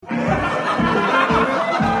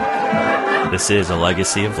This is a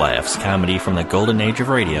legacy of laughs, comedy from the golden age of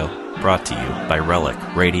radio, brought to you by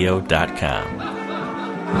RelicRadio.com.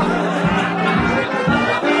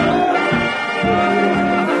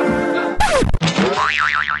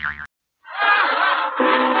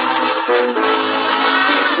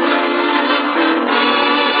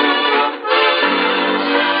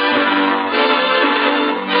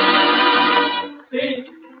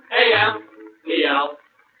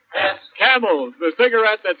 Camels, the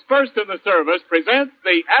cigarette that's first in the service, presents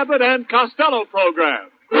the Abbott and Costello program.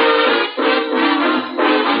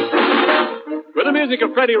 With the music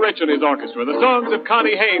of Freddie Rich and his orchestra, the songs of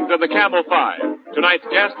Connie Haynes and the Camel Five. Tonight's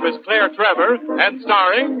guest, Miss Claire Trevor, and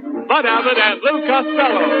starring Bud Abbott and Lou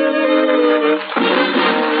Costello.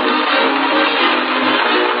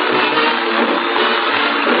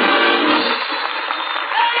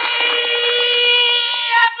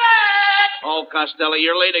 Oh, Costello,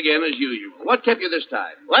 you're late again as usual. What kept you this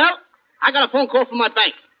time? Well, I got a phone call from my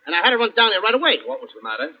bank, and I had to run down there right away. What was the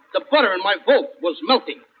matter? The butter in my vault was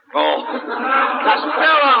melting. Oh,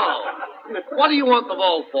 Costello! What do you want the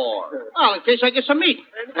vault for? Oh, in case I get some meat.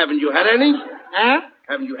 Haven't you had any? Huh?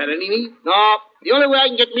 Haven't you had any meat? No. The only way I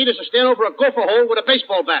can get meat is to stand over a gopher hole with a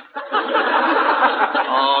baseball bat.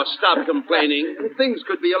 Oh, stop complaining. Things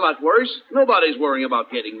could be a lot worse. Nobody's worrying about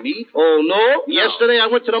getting meat. Oh, no? No. Yesterday I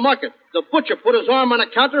went to the market. The butcher put his arm on the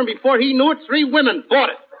counter, and before he knew it, 3 women bought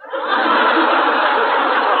it.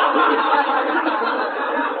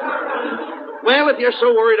 Well, if you're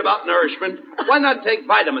so worried about nourishment, why not take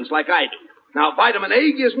vitamins like I do? Now, vitamin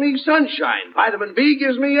A gives me sunshine. Vitamin B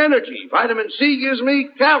gives me energy. Vitamin C gives me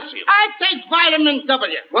calcium. I take vitamin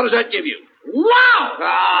W. What does that give you? Wow!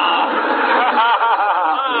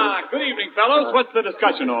 Good evening, fellows. What's the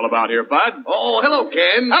discussion all about here, Bud? Oh, hello,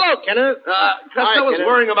 Ken. Hello, Kenneth. Costello's Kenneth.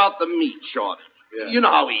 worrying about the meat shortage. Yeah. You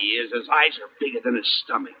know how he is. His eyes are bigger than his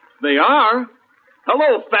stomach. They are.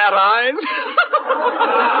 Hello, fat eyes.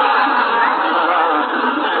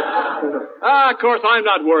 Of course, I'm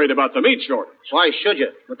not worried about the meat shortage. Why should you,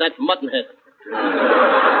 with that mutton head?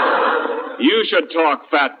 You should talk,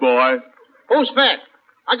 fat boy. Who's fat?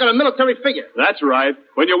 I got a military figure. That's right.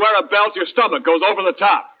 When you wear a belt, your stomach goes over the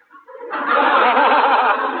top.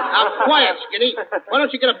 Now, quiet, Skinny. Why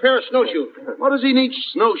don't you get a pair of snowshoes? What does he need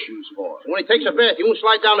snowshoes for? When he takes a bath, he won't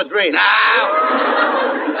slide down the drain.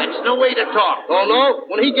 That's no way to talk. Oh, no?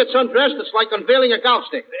 When he gets undressed, it's like unveiling a golf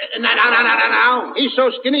stick. Now. He's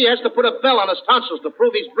so skinny, he has to put a bell on his tonsils to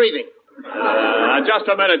prove he's breathing. Just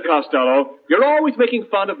a minute, Costello. You're always making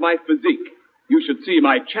fun of my physique. You should see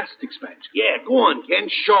my chest expansion. Yeah, go on, Ken.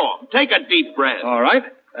 Show him. Take a deep breath. All right.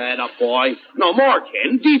 And up, boy. No more,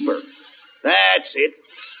 Ken. Deeper. That's it.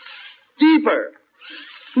 Deeper.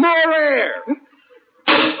 More air.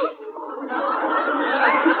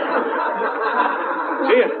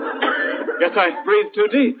 Gee, guess I breathed too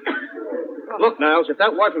deep. Look, Niles, if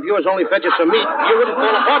that wife of yours only fed you some meat, you wouldn't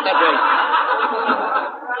fall apart that way.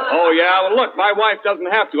 Oh, yeah? Well, look, my wife doesn't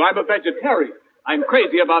have to. I'm a vegetarian. I'm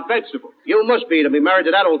crazy about vegetables. You must be to be married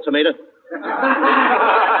to that old tomato.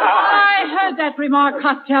 I heard that remark,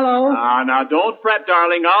 Costello. Now, don't fret,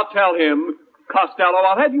 darling. I'll tell him. Costello,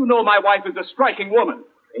 I'll have you know my wife is a striking woman.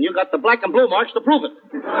 And you got the black and blue marks to prove it.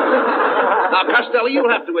 Now, Costello, you'll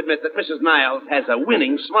have to admit that Mrs. Niles has a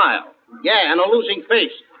winning smile. Yeah, and a losing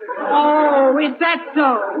face. Oh, is that so?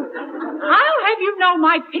 How have you know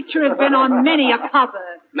my picture has been on many a cover?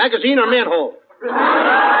 Magazine or manhole?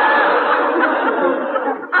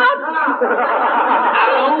 Now,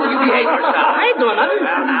 you behave yourself. I ain't doing nothing.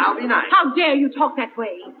 Well, now, be nice. How dare you talk that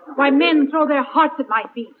way? Why, men throw their hearts at my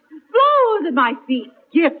feet, clothes at my feet,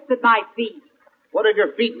 gifts at my feet. What have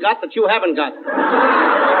your feet got that you haven't got?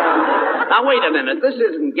 Now, wait a minute. This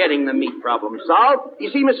isn't getting the meat problem solved. You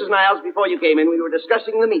see, Mrs. Niles, before you came in, we were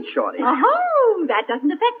discussing the meat shortage. Oh, that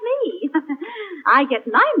doesn't affect me. I get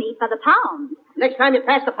my meat by the pound. Next time you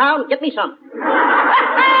pass the pound, get me some.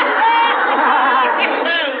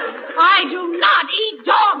 I do not eat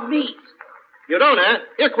dog meat. You don't, huh?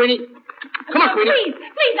 Here, Queenie. Come on, Queenie.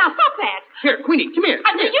 Please, now stop that. Here, Queenie, come here.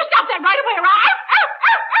 You stop that right away, or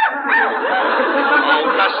Oh,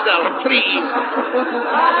 Costello, please.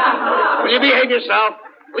 Will you behave yourself?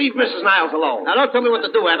 Leave Mrs. Niles alone. Now, don't tell me what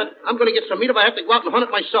to do, Abbott. I'm going to get some meat if I have to go out and hunt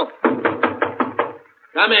it myself.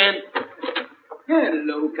 Come in.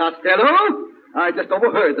 Hello, Costello. I just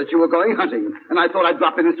overheard that you were going hunting, and I thought I'd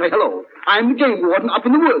drop in and say hello. I'm the game warden up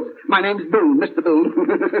in the woods. My name's Boone, Mr. Boone.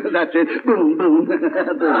 That's it. Boone, Boone. Boone.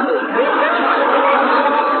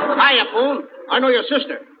 Hiya, Boone. I know your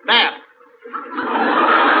sister, Bab.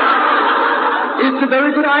 It's a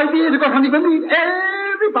very good idea to go hunting for meat.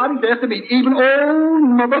 Every Everybody's there to meet, even old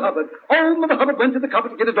Mother Hubbard. Old Mother Hubbard went to the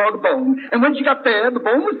cupboard to get a dog a bone, and when she got there, the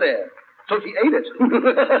bone was there. So she ate it.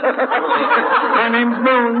 My name's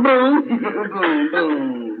Boone, Boone. Boone,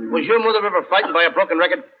 Boone. Was your mother ever frightened by a broken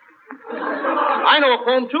record? I know a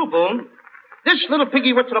poem, too, Boone. This little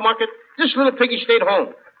piggy went to the market. This little piggy stayed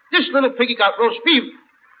home. This little piggy got roast beef.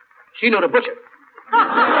 She knew the butcher.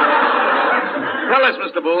 Tell us,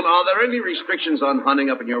 Mr. Boone, are there any restrictions on hunting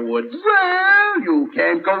up in your woods? Well, you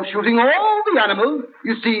can't go shooting all the animals.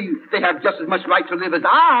 You see, they have just as much right to live as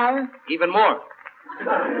I. Even more.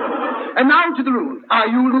 And now to the rules. Are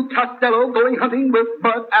you, Luke Costello, going hunting with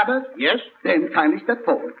Bud Abbott? Yes? Then kindly step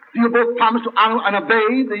forward. Do you both promise to honor and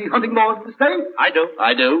obey the hunting laws of the state? I do.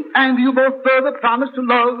 I do. And do you both further promise to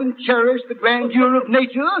love and cherish the grandeur of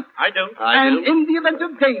nature? I do. And in the event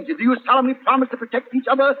of danger, do you solemnly promise to protect each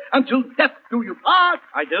other until death do you part?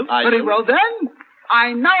 I do. Very well, then.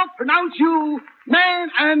 I now pronounce you man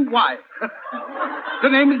and wife. The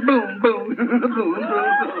name is Boone, Boone, Boone, Boone,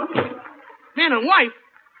 Boone. Man and wife?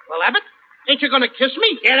 Well, Abbott, ain't you going to kiss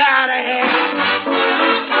me? Get out of here!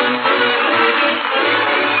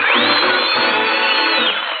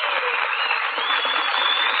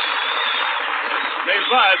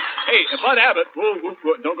 Bud Abbott,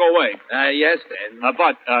 don't go away. Yes, Dan.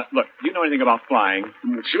 Bud, look, do you know anything about flying?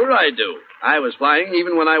 Sure I do. I was flying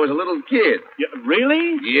even when I was a little kid. Yeah,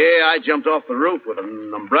 really? Yeah, I jumped off the roof with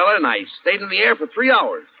an umbrella and I stayed in the air for 3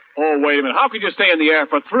 hours. Oh, wait a minute. How could you stay in the air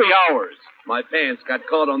for 3 hours? My pants got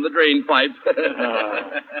caught on the drain pipe.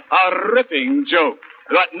 A ripping joke.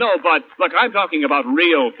 No, Bud, look, I'm talking about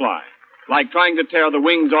real flying. Like trying to tear the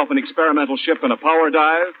wings off an experimental ship in a power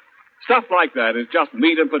dive. Stuff like that is just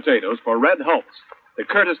meat and potatoes for Red Hulse, the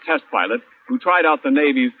Curtiss test pilot who tried out the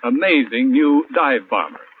Navy's amazing new dive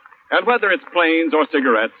bomber. And whether it's planes or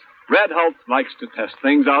cigarettes, Red Hulse likes to test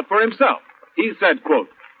things out for himself. He said, quote,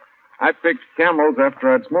 I picked Camels after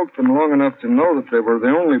I'd smoked them long enough to know that they were the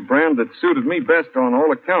only brand that suited me best on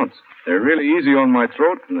all accounts. They're really easy on my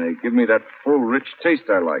throat, and they give me that full, rich taste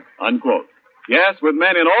I like. Unquote. Yes, with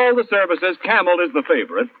men in all the services, Camel is the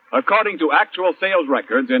favorite, according to actual sales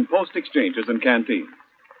records in post exchanges and canteens.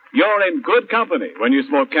 You're in good company when you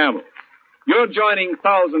smoke Camels. You're joining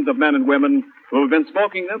thousands of men and women who have been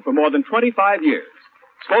smoking them for more than 25 years.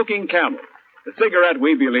 Smoking Camel, the cigarette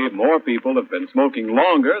we believe more people have been smoking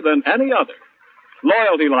longer than any other.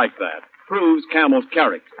 Loyalty like that proves Camel's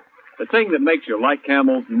character, the thing that makes you like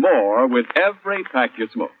Camels more with every pack you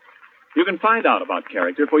smoke. You can find out about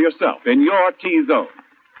character for yourself in your T-Zone.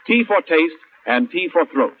 T for taste and T for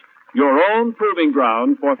throat. Your own proving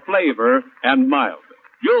ground for flavor and mildness.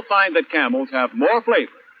 You'll find that Camels have more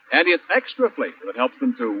flavor, and it's extra flavor that helps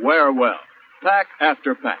them to wear well, pack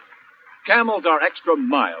after pack. Camels are extra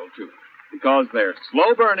mild, too, because they're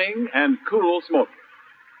slow-burning and cool smoking.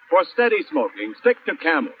 For steady smoking, stick to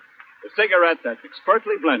Camel, the cigarette that's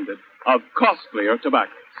expertly blended of costlier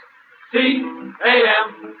tobaccos. C-A-M-E-L-S.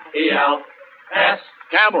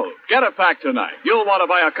 Camel, get a pack tonight. You'll want to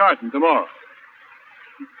buy a carton tomorrow.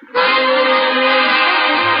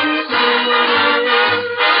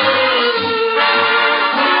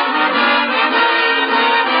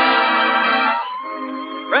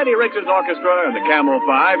 Freddie Richards Orchestra and the Camel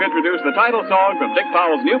 5 introduce the title song from Dick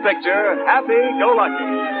Powell's new picture, Happy Go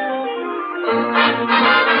Lucky.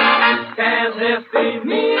 Can this be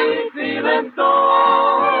me feeling so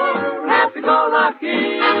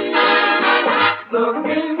happy-go-lucky?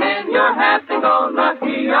 Looking in your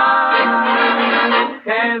happy-go-lucky eyes.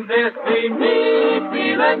 Can this be me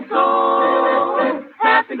feeling so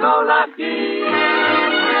happy-go-lucky?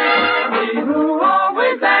 Me who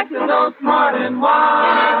always acted so smart and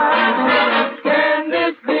wise. Can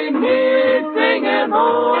this be me singing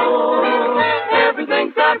home?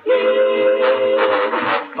 Everything's lucky.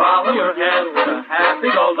 Follow your head with a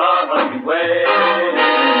happy-go-lucky way.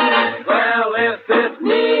 Well, if it's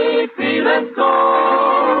me feeling so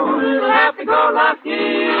happy-go-lucky,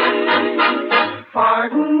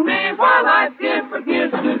 pardon me while I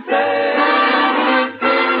forget to say,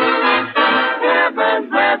 heaven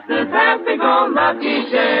bless this happy-go-lucky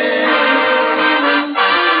day.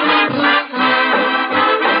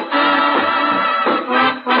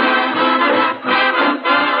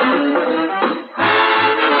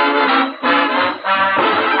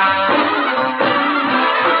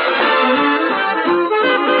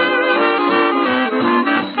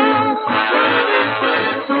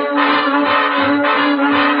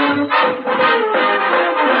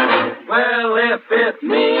 It's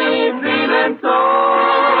me feeling so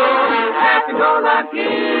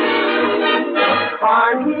happy-go-lucky.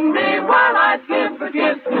 Pardon me while I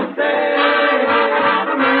forget to say,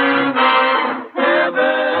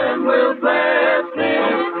 heaven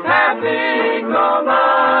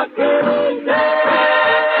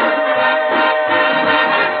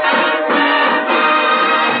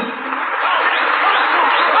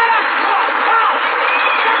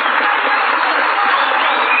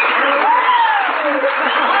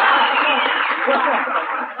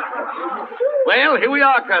Well, here we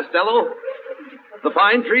are, Costello. The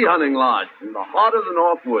Pine Tree Hunting Lodge in the heart of the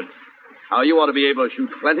North Woods. How you ought to be able to shoot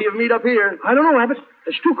plenty of meat up here. I don't know, Abbott.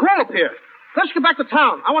 It's too cold up here. Let's get back to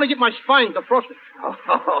town. I want to get my spine defrosted.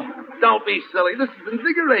 Oh, don't be silly. This is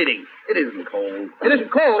invigorating. It isn't cold. It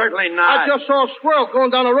isn't cold? Certainly not. I just saw a squirrel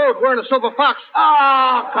going down the road wearing a silver fox.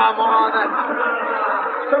 Oh, come on.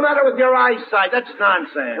 What's the matter with your eyesight? That's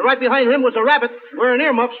nonsense. And right behind him was a rabbit wearing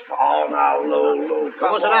earmuffs. Oh, now, Lou.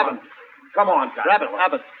 Come on. Abbott. Come on, Costello.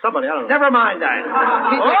 Abbott. Somebody, I don't know. Never mind that.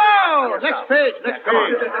 Oh, next page. Come on.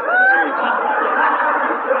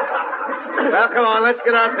 Well, come on, let's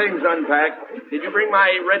get our things unpacked. Did you bring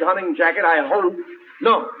my red hunting jacket, I hope?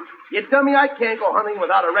 No. You dummy, I can't go hunting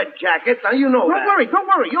without a red jacket. Now, you know Don't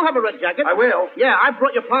worry. You'll have a red jacket. I will. Yeah, I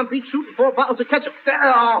brought your Palm Beach suit and 4 bottles of ketchup.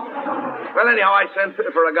 Oh. Well, anyhow, I sent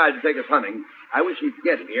for a guy to take us hunting. I wish he'd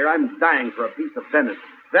get here. I'm dying for a piece of venison.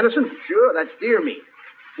 Venison? Sure, that's deer meat.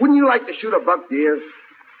 Wouldn't you like to shoot a buck deer?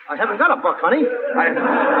 I haven't got a buck, honey.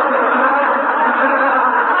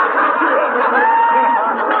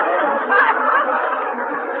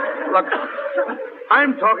 Look,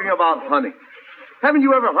 I'm talking about hunting. Haven't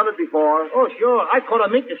you ever hunted before? Oh, sure. I caught a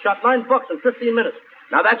mink that shot $9 in 15 minutes.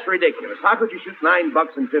 Now, that's ridiculous. How could you shoot $9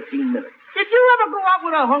 in 15 minutes? Did you ever go out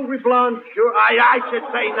with a hungry blonde? Sure, I should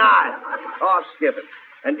say not. Oh, skip it.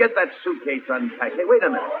 And get that suitcase unpacked. Hey, wait a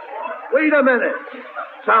minute.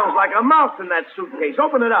 Sounds like a mouse in that suitcase.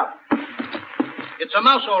 Open it up. It's a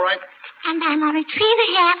mouse, all right. And I'm only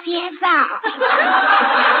 3.5 years old.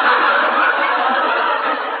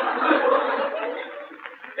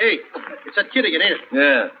 Hey, it's that kid again, ain't it?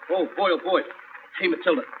 Yeah. Oh, boy. Hey,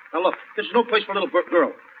 Matilda. Now, look, this is no place for a little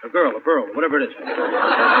girl. A girl, whatever it is.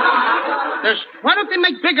 Why don't they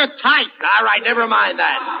make bigger tights? All right, never mind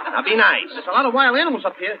that. Now, be nice. There's a lot of wild animals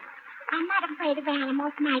up here. I'm not afraid of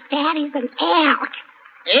animals. My daddy's an elk.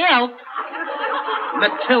 Elk?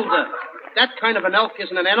 Matilda, that kind of an elk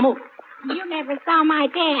isn't an animal. You never saw my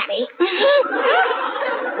daddy.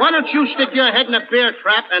 Why don't you stick your head in a bear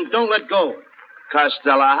trap and don't let go?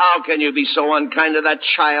 Costello, how can you be so unkind to that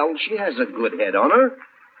child? She has a good head on her.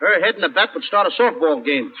 Her head in a bat would start a softball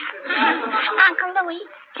game. Uncle Louie,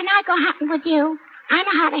 can I go hunting with you? I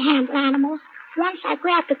know how to handle animals. Once I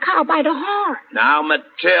grabbed a cow by the horn. Now,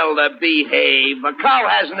 Matilda, behave. A cow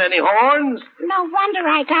hasn't any horns. No wonder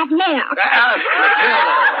I got milk.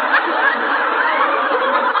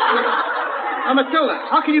 Matilda,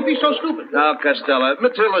 how can you be so stupid? Now, Costello,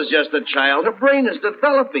 Matilda's just a child. Her brain is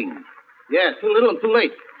developing. Yeah, too little and too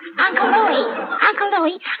late. Uncle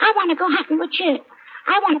Louie, I want to go hunting with you.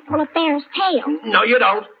 I want to pull a bear's tail. No, you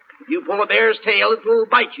don't. If you pull a bear's tail, it will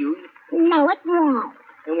bite you. No, it won't.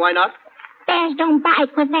 And why not? Bears don't bite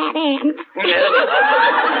with that end.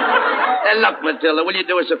 Look, Matilda, will you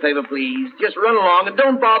do us a favor, please? Just run along and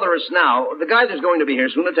don't bother us now. The guy that's going to be here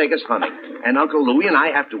soon to take us hunting. And Uncle Louie and I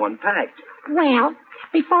have to unpack. Well,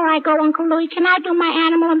 before I go, Uncle Louie, can I do my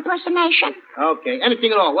animal impersonation? Okay,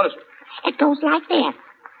 anything at all. What is it? It goes like this.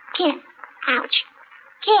 Kiss, ouch.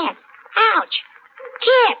 Kiss, ouch.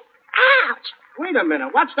 Kiss, ouch. Wait a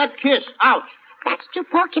minute. What's that kiss? Ouch. That's 2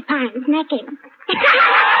 porcupines necking.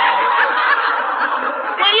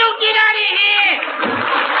 Will you get out of here?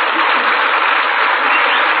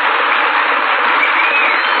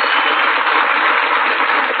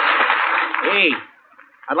 Hey,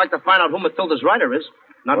 I'd like to find out who Matilda's rider is.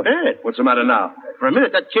 Not bad. What's the matter now? For a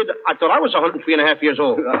minute, that kid, I thought I was 103.5 years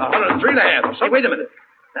old. 103.5. Hey, wait a minute.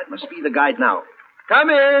 That must be the guide now.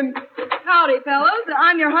 Come in. Howdy, fellows.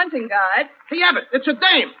 I'm your hunting guide. Hey, Abbott, it's a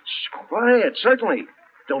dame. Shh, quiet, certainly.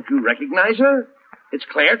 Don't you recognize her? It's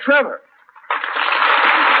Claire Trevor.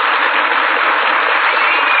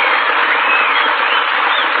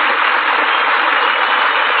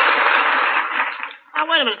 Now,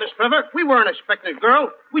 wait a minute, Miss Trevor. We weren't expecting a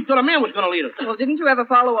girl. We thought a man was going to lead us. Well, didn't you ever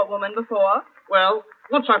follow a woman before? Well,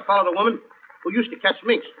 once I followed a woman who used to catch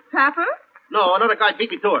minks. Papa? No, another guy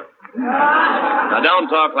beat me to her. Now, don't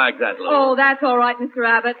talk like that, Lou. Oh, that's all right, Mr.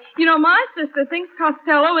 Abbott. You know, my sister thinks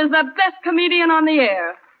Costello is the best comedian on the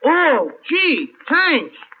air. Oh, gee,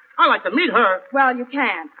 thanks. I'd like to meet her. Well, you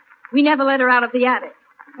can't. We never let her out of the attic.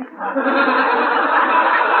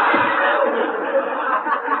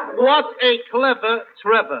 What a clever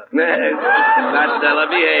Trevor. Costello,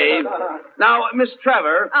 behave. Now, Miss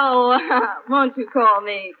Trevor. Oh, won't you call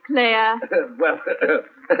me Claire? Well,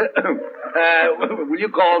 will you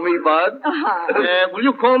call me Bud? Will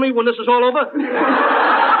you call me when this is all over?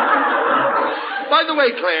 By the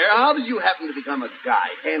way, Claire, how did you happen to become a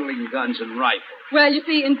guide handling guns and rifles? Well, you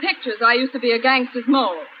see, in pictures, I used to be a gangster's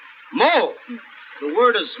mole. Mole? The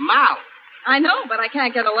word is mouth. I know, but I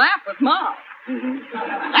can't get a laugh with Mom.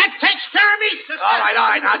 That takes care of me, sister. All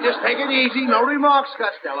right. Now, just take it easy. No remarks,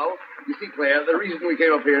 Costello. You see, Claire, the reason we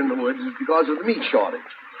came up here in the woods is because of the meat shortage.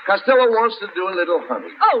 Costello wants to do a little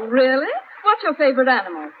hunting. Oh, really? What's your favorite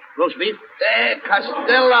animal? Roast beef?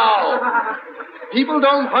 Costello! People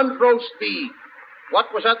don't hunt roast beef. What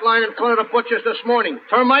was that line in front of the butcher's this morning?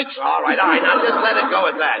 Termites? All right. Now, just let it go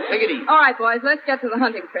at that. Take it easy. All right, boys, let's get to the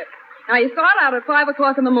hunting trip. Now, you start out at 5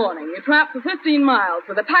 o'clock in the morning. You tramp for 15 miles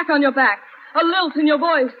with a pack on your back, a lilt in your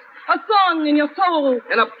voice, a song in your soul.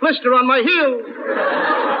 And a blister on my heel.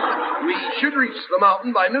 We should reach the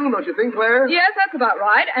mountain by noon, don't you think, Claire? Yes, that's about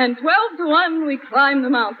right. And 12 to 1, we climb the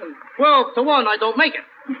mountain. 12 to 1, I don't make it.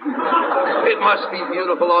 It must be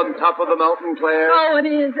beautiful on top of the mountain, Claire. Oh, it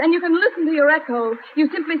is. And you can listen to your echo. You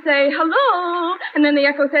simply say, hello, and then the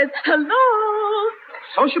echo says, hello.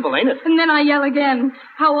 Sociable, ain't it? And then I yell again,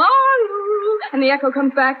 how are you? And the echo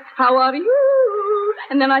comes back, how are you?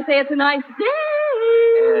 And then I say, it's a nice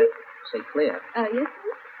day. Say, Claire. Yes,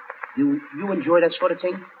 You enjoy that sort of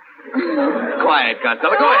thing? Quiet,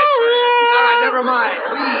 Costello. Go ahead. All right, never mind.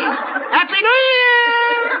 Please. Happy New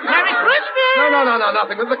Year! Merry Christmas! No,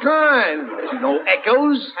 nothing of the kind. You know,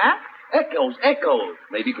 echoes. Huh? Echoes.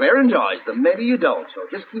 Maybe Claire enjoys them, maybe you don't, so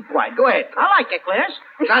just keep quiet. Go ahead. I like eclairs.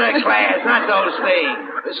 Not eclairs, not those things.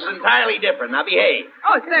 This is entirely different. Now behave.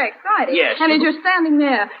 Oh, it's very exciting. Yes. And as you're standing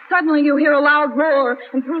there, suddenly you hear a loud roar,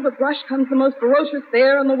 and through the brush comes the most ferocious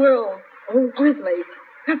bear in the world. Oh, Grizzly.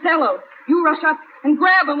 Costello, you rush up and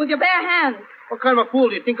grab him with your bare hands. What kind of a fool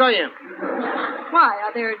do you think I am? Why,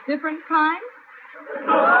 are there different kinds?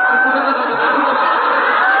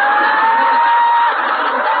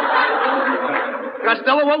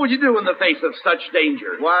 Costello, what would you do in the face of such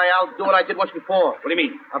danger? Why, I'll do what I did once before. What do you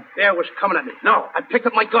mean? A bear was coming at me. No. I picked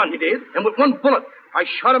up my gun. You did? And with one bullet, I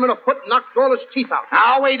shot him in the foot and knocked all his teeth out.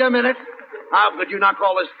 Now, wait a minute. How could you knock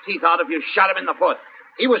all his teeth out if you shot him in the foot?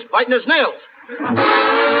 He was biting his nails.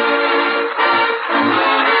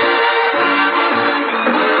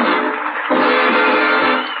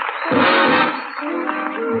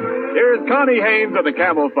 Here's Connie Haynes of the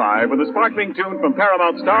Camel 5 with a sparkling tune from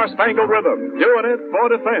Paramount Star Spangled Rhythm, doing it for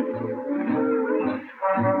defense.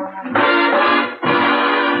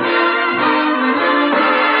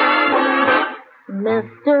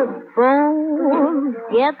 Mr. Bones,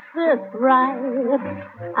 get this right.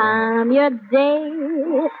 I'm your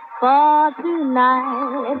date for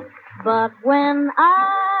tonight. But when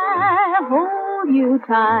I hold you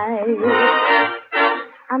tight,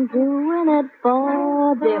 I'm doing it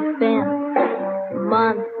for defense.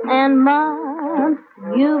 Months and months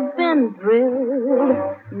you've been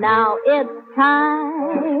drilled. Now it's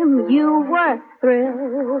time you were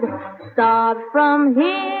thrilled. Start from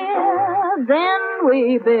here, then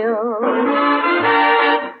we build.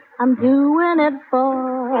 I'm doing it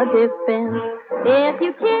for defense. If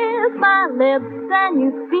you kiss my lips and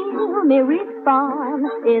you feel me respond,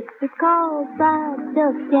 it's because I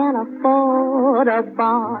just can't afford a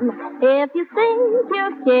bond. If you think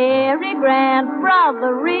you carry Grand,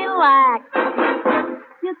 brother, relax.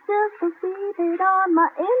 You just proceeded on my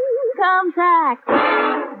income tax.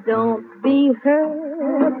 Don't be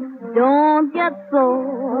hurt, don't get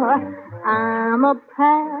sore. I'm a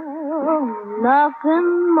pal,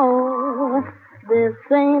 nothing more. This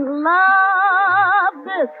ain't love,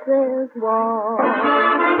 this is war.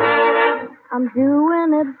 I'm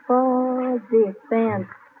doing it for defense.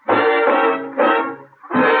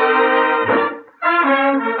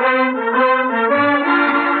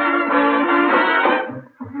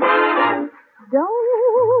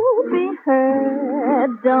 Don't be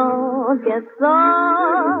hurt, don't get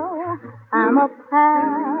sore. I'm a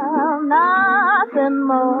pal, nothing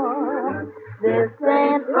more. This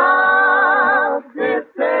ain't love, this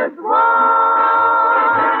is war.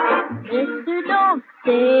 Mister, don't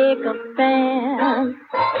take offense.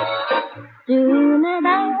 Doing it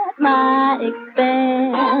at my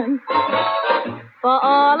expense. For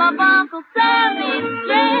all of Uncle Sally's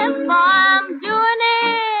strength, I'm doing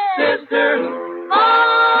it. Sister,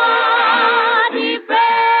 for defense.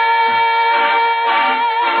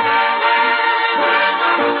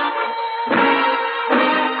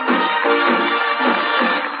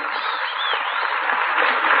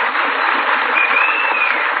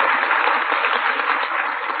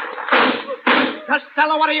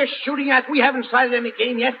 Costello, what are you shooting at? We haven't sighted any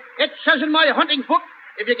game yet. It says in my hunting book,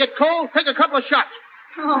 if you get cold, take a couple of shots.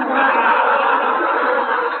 Oh.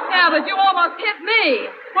 Yeah, but you almost hit me.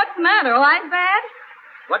 What's the matter? Eyes bad?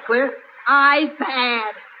 What, Claire? Eyes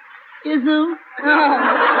bad. Is who? Oh.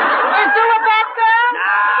 Is who a bad girl?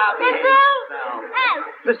 Now, Is who?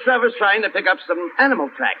 Miss Trevor's trying to pick up some animal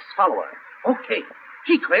tracks. Follow her. Okay.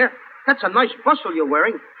 Gee, Claire, That's a nice bustle you're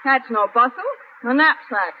wearing. That's no bustle. A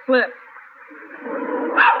knapsack slipped.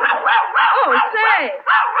 Oh, say,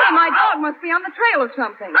 my dog must be on the trail of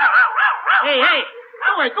something. Hey,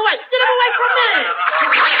 go away. Get him away from me.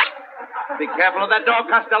 Be careful of that dog,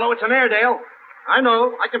 Costello. It's an Airedale. I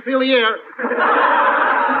know. I can feel the air.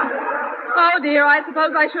 Oh, dear, I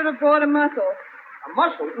suppose I should have brought a muzzle. A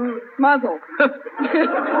muzzle? Muzzle.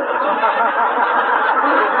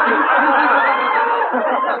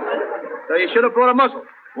 So you should have brought a muzzle.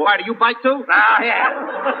 Why, do you bite too? Yeah.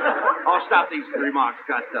 Oh, stop these remarks,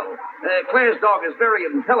 Costello. Claire's dog is very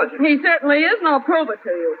intelligent. He certainly is, and I'll prove it to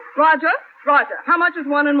you. Roger, how much is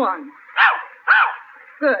 1 and 1?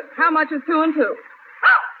 Good. How much is 2 and 2?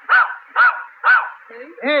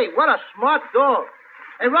 Hey, what a smart dog.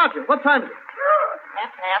 Hey, Roger, what time is it?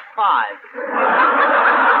 5:30.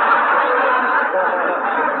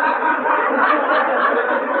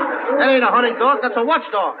 That ain't a hunting dog. That's a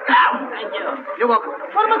watchdog. Thank you. You're welcome.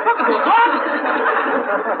 What am I talking to, a dog?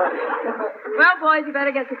 Well, boys, you better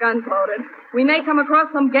get your guns loaded. We may come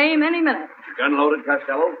across some game any minute. Gun loaded,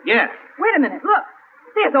 Costello? Yeah. Wait a minute. Look.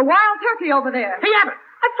 There's a wild turkey over there. Hey, Abbott.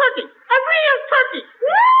 A turkey. A real turkey.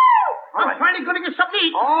 Woo! I'm finally going to get something to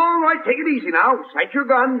eat. All right, take it easy now. Sight your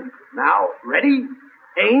gun. Now, ready?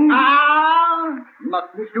 Aim.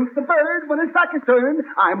 Mustn't shoot the bird when his back is turned.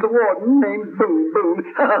 I'm the warden named Boom Boom.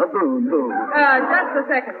 Boom Boom. Just a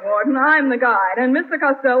second, Warden. I'm the guide, and Mr.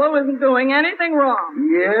 Costello isn't doing anything wrong.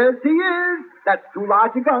 Yes, he is. That's too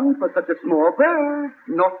large a gun for such a small bird.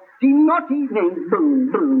 Naughty named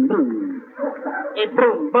Boom Boom Boom. Hey,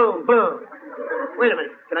 boom. Wait a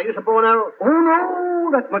minute. Can I use a bow and arrow? Oh,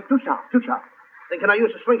 no, that's much too sharp. Then can I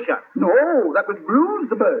use a slingshot? No, that would bruise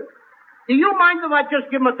the bird. Do you mind if I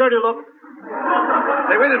just give him a dirty look?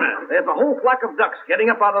 Hey, wait a minute. There's a whole flock of ducks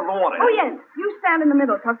getting up out of the water. Oh, yes. You stand in the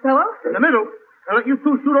middle, Costello. In the middle? And let you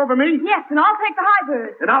two shoot over me? Yes, and I'll take the high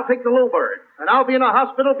bird. And I'll take the low bird. And I'll be in a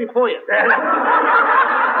hospital before you. Say,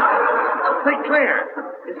 Claire,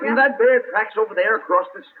 isn't that bear tracks over there across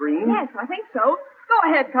the stream? Yes, I think so. Go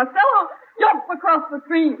ahead, Costello. Jump across the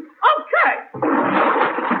stream. Okay.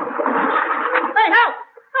 Hey, help!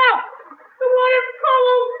 The water's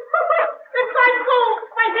cold! It's like cold!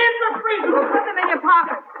 My hands are freezing! Put them in your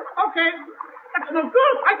pocket. Okay. That's no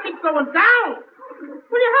good. I keep going down.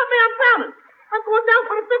 Will you help me? I'm drowning. I'm going down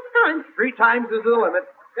for the 5th time. 3 times is the limit.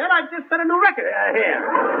 Then I just set a new record. Here.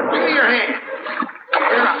 Give me your hand.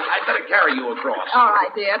 Here, I'd better carry you across. All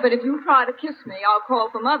right, dear, but if you try to kiss me, I'll call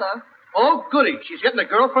for Mother. Oh, goody. She's getting a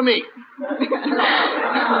girl for me.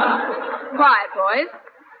 Quiet, boys.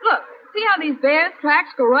 Look, see how these bears' tracks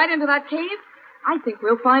go right into that cave? I think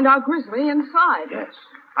we'll find our grizzly inside. Yes.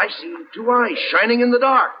 I see 2 eyes shining in the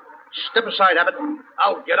dark. Step aside, Abbott.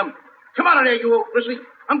 I'll get him. Come on in there, you old grizzly.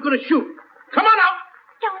 I'm going to shoot. Come on out.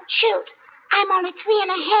 Don't shoot. I'm only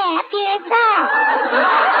 3.5 years old.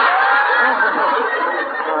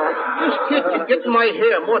 This kid can get in my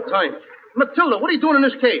hair more times. Matilda, what are you doing in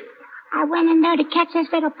this cave? I went in there to catch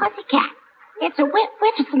this little pussycat. It's a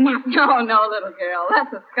whipsnap. Oh, no, little girl.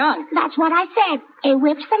 That's a skunk. That's what I said. A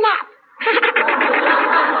whipsnap.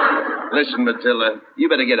 Listen, Matilda, you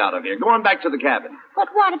better get out of here. Go on back to the cabin. But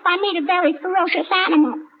what if I meet a very ferocious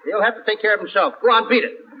animal? He'll have to take care of himself. Go on, beat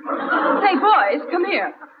it. Hey, boys, come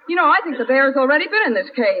here. You know, I think the bear's already been in this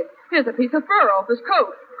cave. Here's a piece of fur off his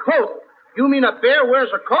coat. Coat? You mean a bear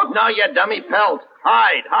wears a coat? No, you dummy pelt.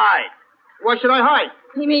 Hide. Why should I hide?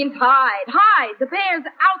 He means hide. Hide. The bear's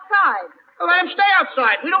outside. Well, let him stay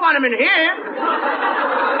outside. We don't want him in here.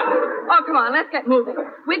 Oh, come on, let's get moving.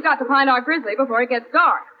 We've got to find our grizzly before it gets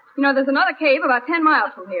dark. You know, there's another cave about 10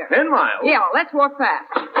 miles from here. 10 miles? Yeah, well, let's walk fast.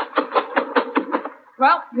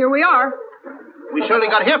 Well, here we are. We surely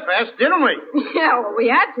got here fast, didn't we? Yeah, well, we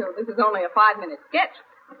had to. This is only a 5-minute sketch.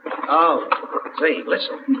 Oh. Say,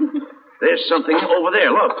 listen. There's something over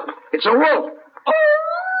there. Look. It's a wolf.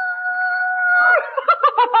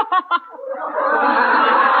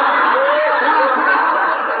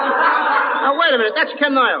 Now, wait a minute. That's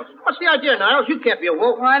Ken Niles. What's the idea, Niles? You can't be a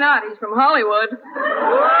wolf. Why not? He's from Hollywood.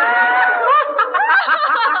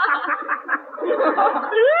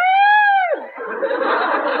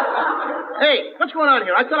 Hey, what's going on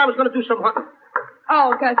here? I thought I was going to do some hunting.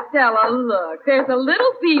 Oh, Costello, look. There's a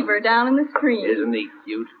little beaver down in the stream. Isn't he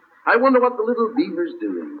cute? I wonder what the little beaver's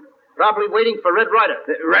doing. Probably waiting for Red Ryder.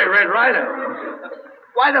 Red Ryder.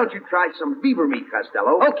 Why don't you try some beaver meat,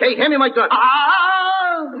 Costello? Okay, hand me my gun.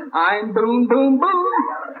 I'm Boom Boom Boom.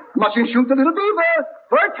 Mustn't shoot the little beaver.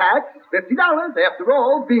 Fur tax, $50. After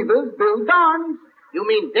all, beavers build barns. You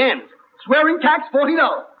mean dams? Swearing tax,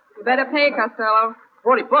 $40. You better pay, Costello.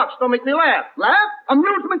 $40. Don't make me laugh. Laugh?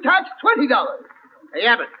 Amusement tax, $20. Hey,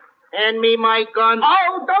 Abbott, Hand me my gun.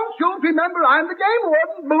 Oh, don't shoot. Remember, I'm the game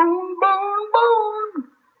warden. Boom, boom, boom.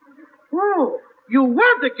 Oh, you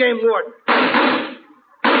were the game warden.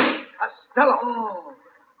 Costello. Oh,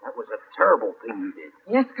 that was a terrible thing you did.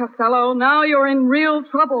 Yes, Costello, now you're in real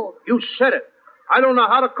trouble. You said it. I don't know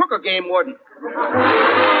how to cook a game warden.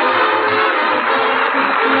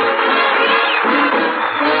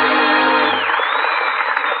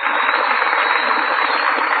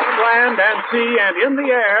 On land and sea and in the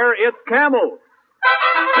air, it's camels.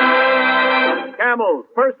 Camels,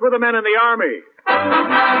 first were the men in the army.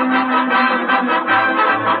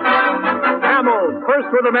 Camels, first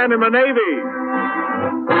were the men in the Navy.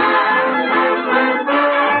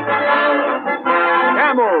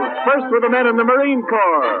 Camels, first were the men in the Marine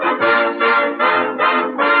Corps.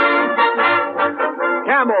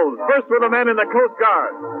 Camels, first were the men in the Coast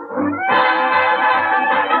Guard.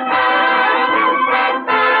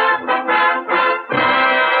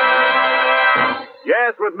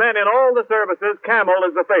 Yes, with men in all the services, Camel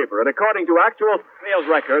is the favorite, according to actual sales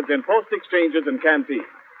records in post exchanges and canteens.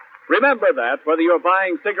 Remember that, whether you're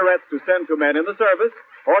buying cigarettes to send to men in the service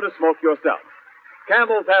or to smoke yourself.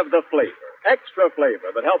 Camels have the flavor, extra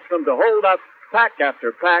flavor, that helps them to hold up pack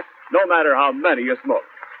after pack, no matter how many you smoke.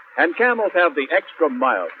 And Camels have the extra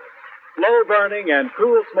mildness, slow burning and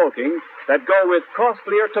cool smoking that go with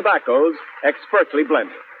costlier tobaccos expertly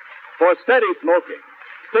blended. For steady smoking,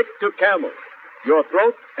 stick to Camels. Your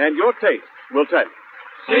throat and your taste will tell you.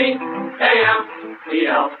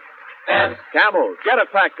 C-A-M-E-L-S. Camels, get a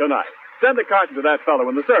pack tonight. Send a carton to that fellow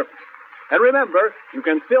in the service. And remember, you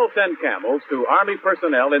can still send Camels to Army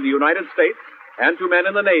personnel in the United States and to men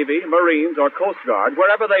in the Navy, Marines, or Coast Guard,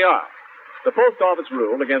 wherever they are. The Post Office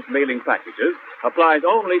rule against mailing packages applies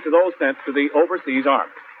only to those sent to the overseas army.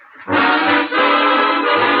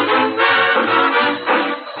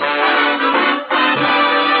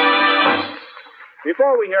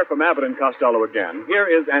 Before we hear from Abbott and Costello again, here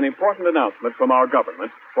is an important announcement from our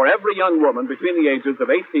government for every young woman between the ages of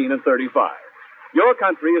 18 and 35. Your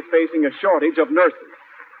country is facing a shortage of nurses,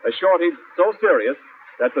 a shortage so serious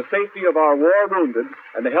that the safety of our war wounded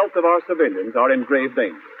and the health of our civilians are in grave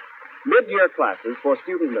danger. Mid-year classes for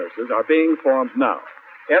student nurses are being formed now.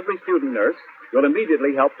 Every student nurse will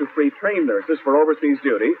immediately help to free trained nurses for overseas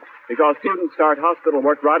duty because students start hospital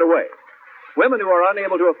work right away. Women who are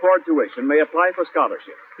unable to afford tuition may apply for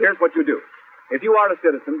scholarships. Here's what you do. If you are a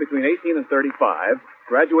citizen between 18 and 35,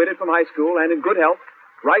 graduated from high school and in good health,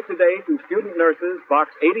 write today to Student Nurses,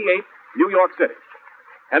 Box 88, New York City.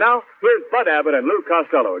 And now, here's Bud Abbott and Lou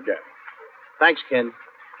Costello again. Thanks, Ken.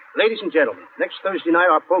 Ladies and gentlemen, next Thursday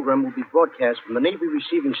night our program will be broadcast from the Navy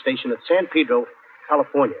Receiving Station at San Pedro,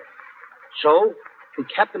 California. So, to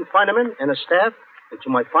Captain Feineman and his staff, and to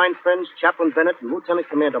my fine friends Chaplain Bennett and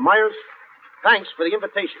Lieutenant Commander Myers, thanks for the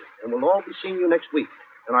invitation, and we'll all be seeing you next week.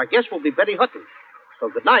 And our guest will be Betty Hutton. So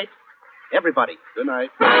good night, everybody. Good night.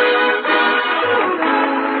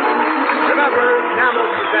 Remember, Camel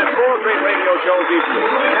presents 4 great radio shows each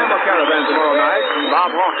week. Camel Caravan tomorrow night,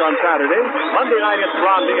 Bob Hawk on Saturday. Monday night it's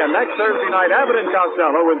Blondie, and next Thursday night, Abbott and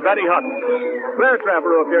Costello with Betty Hutton. Claire Trapper,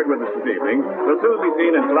 who appeared with us this evening, will soon be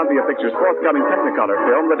seen in Columbia Pictures' forthcoming Technicolor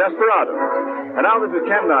film, The Desperados. And now this is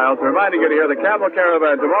Ken Niles reminding you to hear the Camel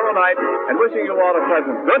Caravan tomorrow night and wishing you all a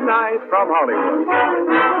pleasant good night from Hollywood.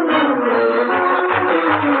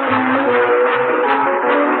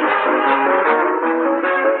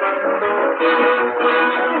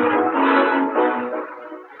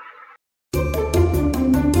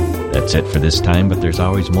 That's it for this time, but there's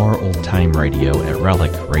always more old-time radio at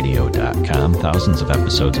relicradio.com. Thousands of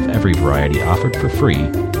episodes of every variety offered for free,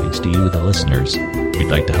 thanks to you, the listeners. If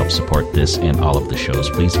you'd like to help support this and all of the shows,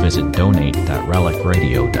 please visit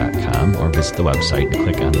donate.relicradio.com or visit the website and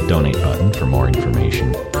click on the donate button for more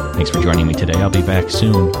information. Thanks for joining me today. I'll be back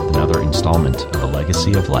soon with another installment of A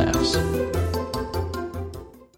Legacy of Laughs.